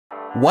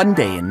One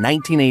day in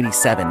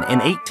 1987,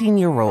 an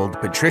 18-year-old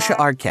Patricia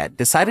Arquette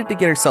decided to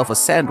get herself a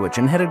sandwich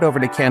and headed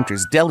over to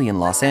Canter's Deli in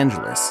Los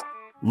Angeles.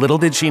 Little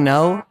did she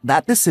know,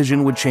 that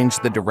decision would change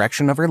the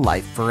direction of her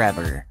life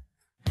forever.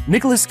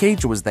 Nicolas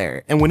Cage was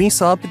there, and when he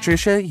saw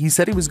Patricia, he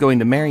said he was going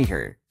to marry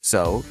her.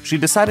 So, she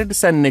decided to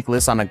send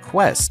Nicolas on a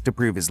quest to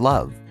prove his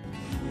love.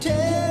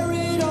 Tear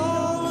it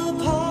all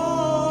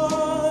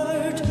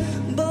apart,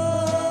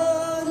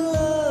 but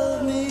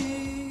love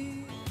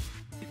me.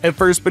 At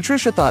first,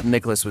 Patricia thought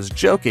Nicolas was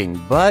joking,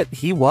 but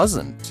he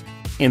wasn't.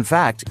 In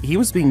fact, he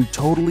was being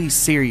totally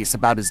serious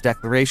about his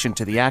declaration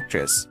to the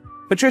actress.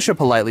 Patricia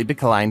politely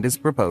declined his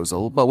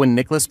proposal, but when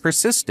Nicolas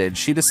persisted,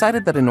 she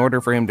decided that in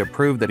order for him to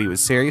prove that he was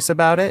serious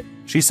about it,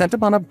 she sent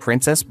him on a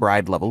Princess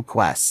Bride-level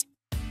quest.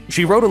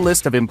 She wrote a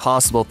list of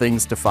impossible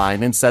things to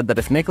find and said that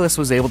if Nicolas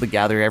was able to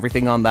gather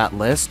everything on that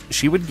list,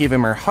 she would give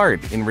him her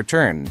heart in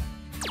return.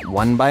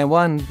 One by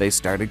one, they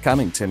started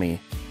coming to me,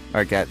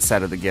 Arquette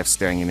said of the gifts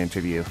during an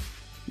interview.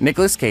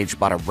 Nicolas Cage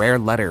bought a rare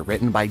letter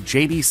written by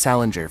J.D.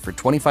 Salinger for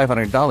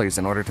 $2,500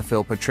 in order to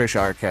fill Patricia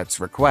Arquette's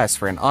request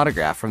for an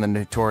autograph from the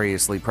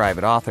notoriously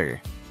private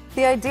author.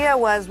 The idea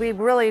was we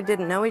really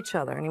didn't know each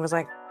other, and he was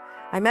like,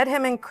 I met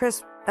him and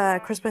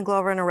Crispin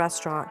Glover in a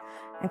restaurant,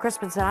 and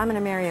Crispin said, I'm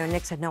gonna marry you, and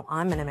Nick said, no,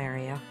 I'm gonna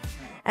marry you.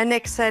 And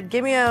Nick said,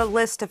 give me a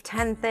list of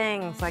 10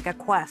 things, like a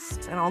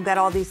quest, and I'll get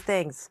all these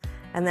things,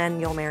 and then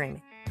you'll marry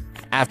me.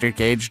 After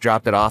Cage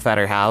dropped it off at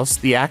her house,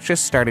 the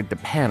actress started to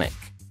panic.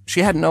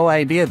 She had no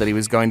idea that he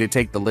was going to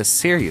take the list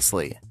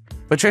seriously.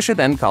 Patricia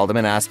then called him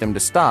and asked him to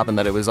stop and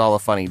that it was all a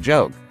funny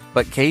joke.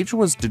 But Cage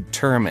was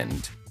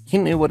determined. He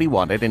knew what he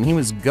wanted and he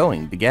was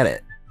going to get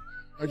it.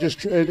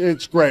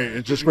 It's great.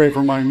 It's just great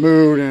for my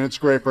mood and it's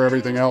great for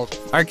everything else.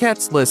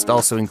 Arquette's list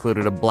also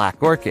included a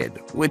black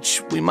orchid,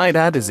 which we might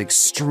add is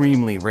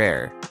extremely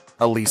rare,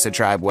 a Lisa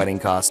Tribe wedding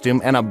costume,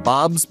 and a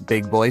Bob's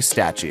Big Boy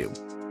statue.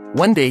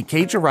 One day,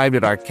 Cage arrived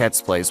at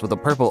Arquette's place with a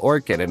purple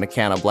orchid and a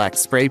can of black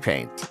spray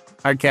paint.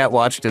 Arquette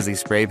watched as he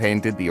spray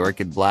painted the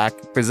orchid black,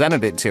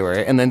 presented it to her,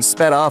 and then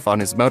sped off on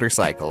his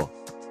motorcycle.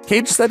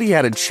 Cage said he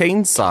had a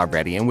chainsaw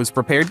ready and was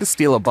prepared to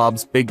steal a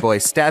Bob's Big Boy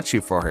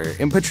statue for her,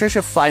 and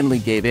Patricia finally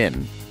gave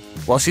in.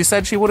 While she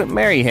said she wouldn't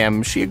marry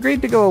him, she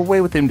agreed to go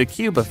away with him to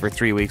Cuba for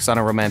 3 weeks on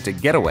a romantic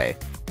getaway.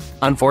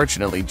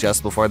 Unfortunately,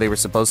 just before they were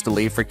supposed to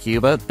leave for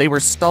Cuba, they were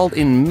stalled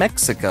in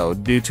Mexico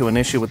due to an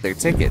issue with their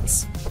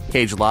tickets.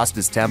 Cage lost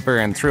his temper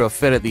and threw a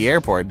fit at the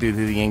airport due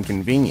to the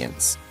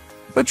inconvenience.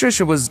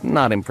 Patricia was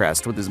not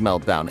impressed with his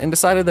meltdown and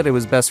decided that it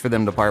was best for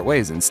them to part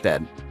ways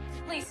instead.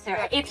 Please,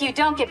 sir, if you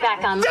don't get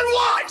back on... Then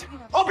what?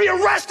 I'll be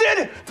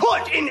arrested?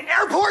 Put in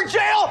airport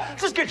jail?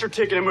 Just get your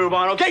ticket and move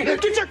on, okay?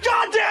 Get your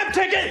goddamn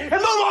ticket and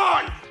move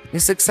on!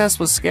 His success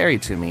was scary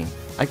to me.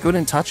 I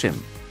couldn't touch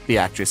him, the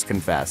actress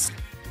confessed.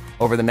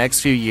 Over the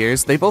next few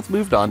years, they both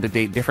moved on to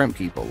date different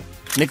people.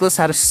 Nicolas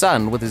had a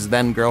son with his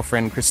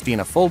then-girlfriend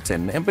Christina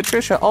Fulton, and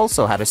Patricia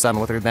also had a son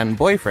with her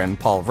then-boyfriend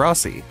Paul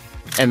Rossi.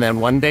 And then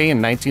one day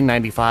in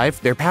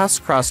 1995, their paths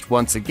crossed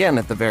once again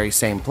at the very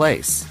same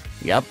place.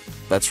 Yep,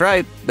 that's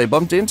right, they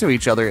bumped into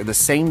each other at the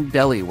same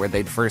deli where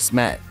they'd first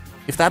met.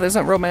 If that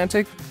isn't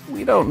romantic,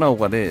 we don't know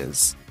what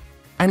is.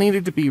 I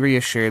needed to be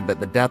reassured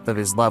that the depth of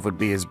his love would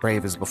be as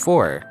brave as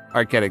before,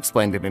 Arquette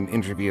explained in an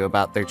interview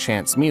about their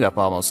chance meetup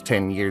almost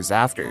 10 years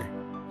after.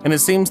 And it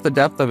seems the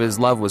depth of his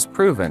love was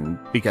proven,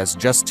 because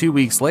just 2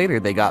 weeks later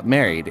they got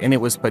married, and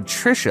it was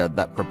Patricia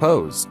that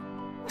proposed.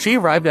 She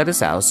arrived at his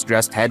house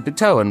dressed head to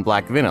toe in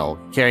black vinyl,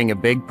 carrying a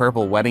big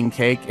purple wedding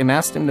cake, and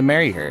asked him to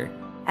marry her.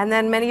 And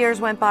then many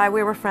years went by,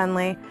 we were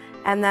friendly,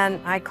 and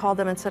then I called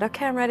him and said,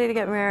 okay, I'm ready to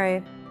get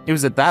married. It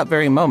was at that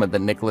very moment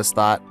that Nicolas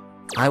thought,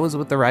 I was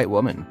with the right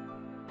woman.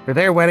 For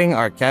their wedding,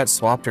 Arquette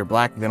swapped her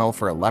black vinyl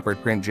for a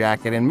leopard print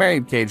jacket and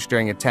married Cage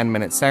during a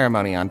 10-minute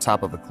ceremony on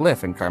top of a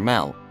cliff in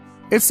Carmel.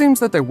 It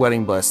seems that their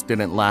wedding bliss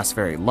didn't last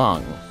very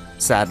long.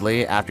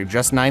 Sadly, after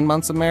just 9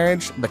 months of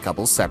marriage, the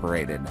couple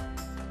separated.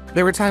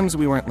 There were times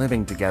we weren't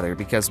living together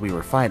because we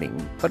were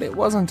fighting, but it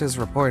wasn't as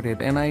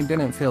reported and I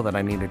didn't feel that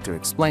I needed to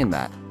explain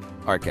that,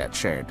 Arquette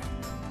shared.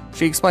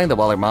 She explained that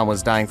while her mom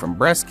was dying from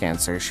breast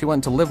cancer, she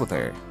went to live with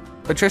her.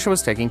 Patricia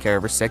was taking care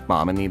of her sick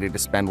mom and needed to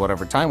spend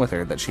whatever time with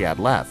her that she had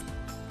left.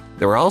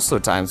 There were also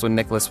times when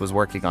Nicolas was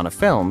working on a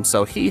film,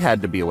 so he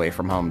had to be away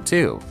from home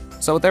too.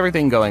 So with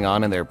everything going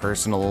on in their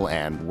personal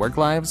and work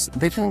lives,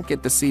 they didn't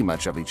get to see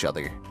much of each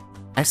other.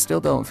 I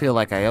still don't feel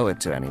like I owe it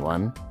to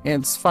anyone.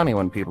 It's funny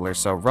when people are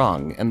so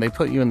wrong and they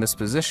put you in this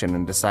position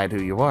and decide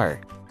who you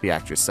are, the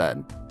actress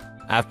said.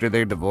 After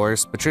their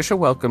divorce, Patricia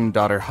welcomed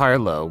daughter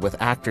Harlow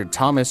with actor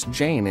Thomas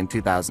Jane in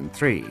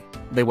 2003.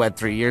 They wed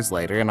 3 years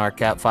later and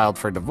Arquette filed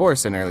for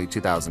divorce in early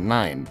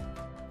 2009.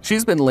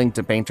 She's been linked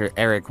to painter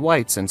Eric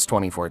White since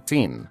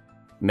 2014.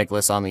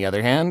 Nicolas, on the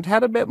other hand,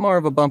 had a bit more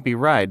of a bumpy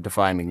ride to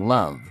finding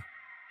love.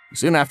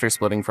 Soon after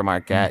splitting from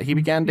Arquette, he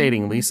began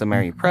dating Lisa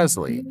Marie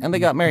Presley, and they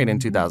got married in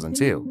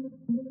 2002.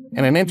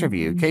 In an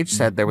interview, Cage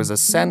said there was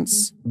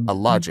a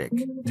logic,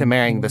 to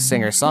marrying the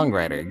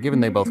singer-songwriter, given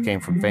they both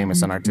came from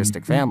famous and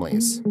artistic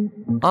families.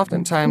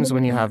 Oftentimes,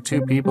 when you have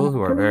two people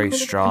who are very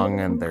strong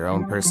in their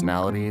own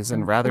personalities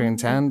and rather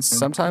intense,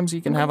 sometimes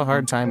you can have a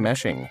hard time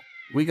meshing.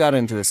 We got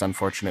into this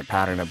unfortunate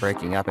pattern of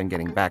breaking up and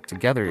getting back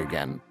together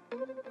again.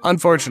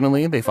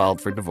 Unfortunately, they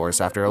filed for divorce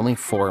after only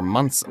 4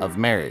 months of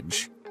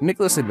marriage.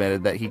 Nicolas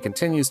admitted that he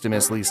continues to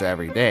miss Lisa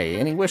every day,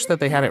 and he wished that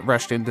they hadn't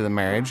rushed into the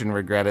marriage and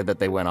regretted that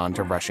they went on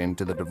to rush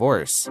into the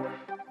divorce.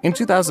 In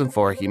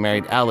 2004, he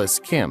married Alice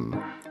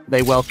Kim.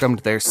 They welcomed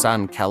their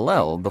son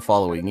Kal-El the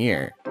following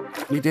year.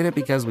 "We did it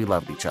because we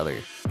loved each other,"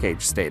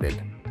 Cage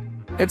stated.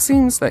 It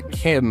seems that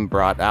Kim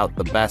brought out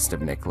the best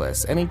of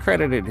Nicolas, and he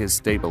credited his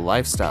stable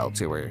lifestyle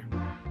to her.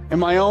 In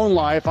my own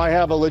life, I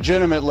have a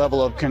legitimate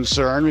level of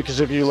concern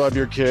because if you love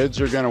your kids,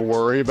 you're going to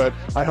worry, but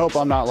I hope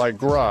I'm not like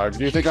Grug.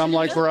 Do you think I'm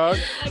like Grug?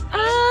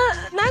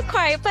 Not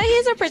quite, but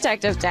he's a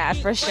protective dad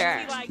for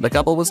sure. The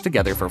couple was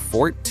together for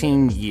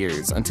 14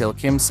 years until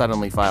Kim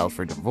suddenly filed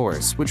for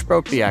divorce, which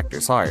broke the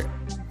actor's heart.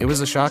 It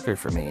was a shocker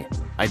for me.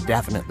 I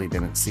definitely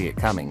didn't see it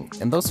coming,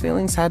 and those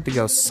feelings had to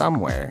go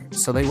somewhere,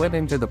 so they went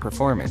into the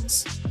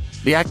performance.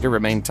 The actor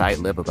remained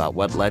tight-lipped about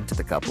what led to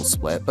the couple's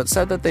split, but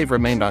said that they've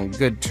remained on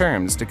good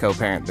terms to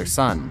co-parent their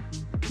son.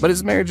 But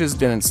his marriages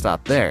didn't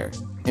stop there.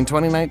 In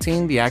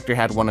 2019, the actor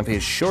had one of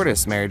his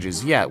shortest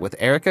marriages yet with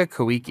Erika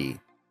Koike.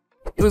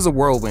 It was a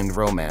whirlwind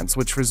romance,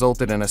 which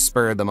resulted in a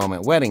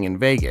spur-of-the-moment wedding in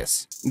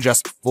Vegas.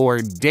 Just 4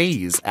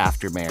 days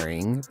after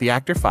marrying, the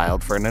actor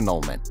filed for an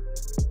annulment.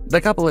 The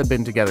couple had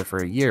been together for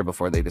a year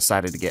before they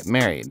decided to get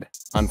married.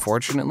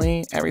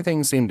 Unfortunately,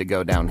 everything seemed to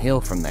go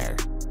downhill from there.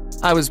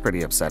 I was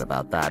pretty upset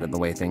about that and the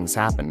way things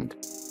happened.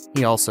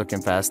 He also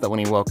confessed that when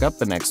he woke up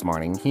the next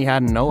morning, he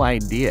had no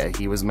idea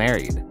he was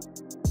married.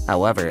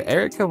 However,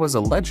 Erika was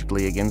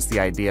allegedly against the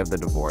idea of the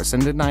divorce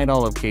and denied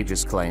all of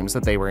Cage's claims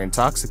that they were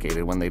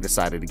intoxicated when they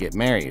decided to get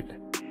married.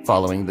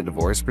 Following the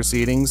divorce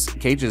proceedings,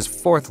 Cage's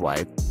 4th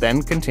wife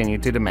then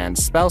continued to demand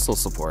spousal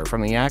support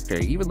from the actor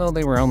even though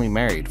they were only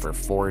married for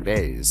 4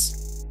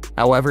 days.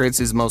 However, it's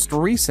his most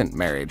recent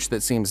marriage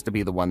that seems to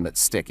be the one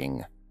that's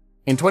sticking.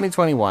 In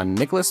 2021,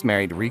 Nicolas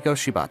married Riko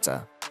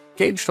Shibata.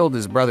 Cage told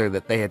his brother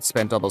that they had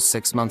spent almost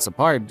 6 months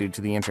apart due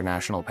to the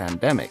international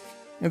pandemic.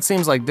 It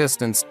seems like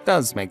distance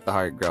does make the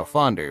heart grow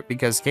fonder,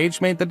 because Cage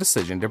made the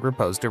decision to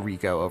propose to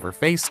Riko over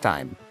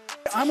FaceTime.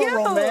 I'm a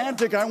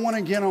romantic. I want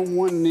to get on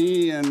one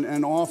knee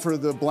and offer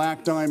the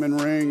black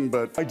diamond ring,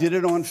 but I did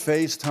it on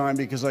FaceTime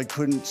because I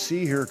couldn't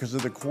see her because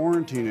of the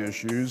quarantine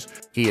issues.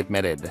 He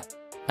admitted,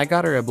 "I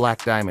got her a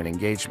black diamond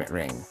engagement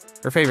ring.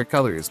 Her favorite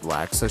color is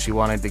black, so she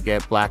wanted to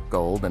get black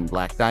gold and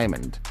black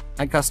diamond.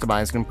 I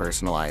customized and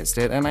personalized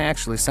it, and I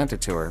actually sent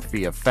it to her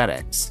via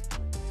FedEx."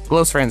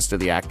 Close friends to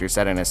the actor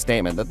said in a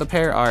statement that the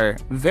pair are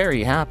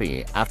very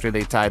happy after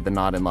they tied the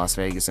knot in Las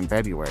Vegas in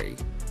February.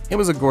 It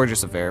was a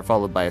gorgeous affair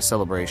followed by a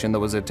celebration that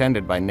was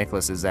attended by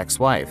Nicolas's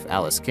ex-wife,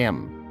 Alice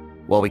Kim.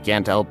 While we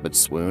can't help but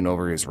swoon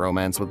over his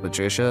romance with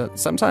Patricia,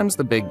 sometimes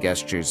the big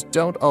gestures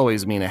don't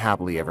always mean a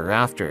happily ever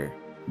after.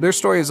 Their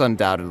story is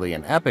undoubtedly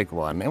an epic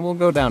one and will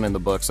go down in the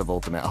books of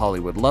ultimate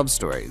Hollywood love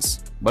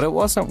stories, but it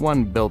wasn't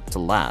one built to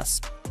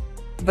last.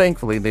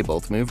 Thankfully, they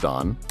both moved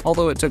on,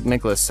 although it took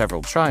Nicolas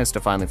several tries to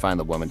finally find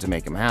the woman to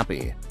make him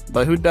happy.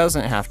 But who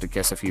doesn't have to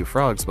kiss a few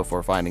frogs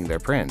before finding their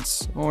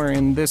prince, or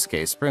in this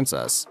case,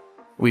 princess?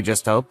 We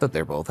just hope that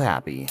they're both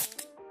happy.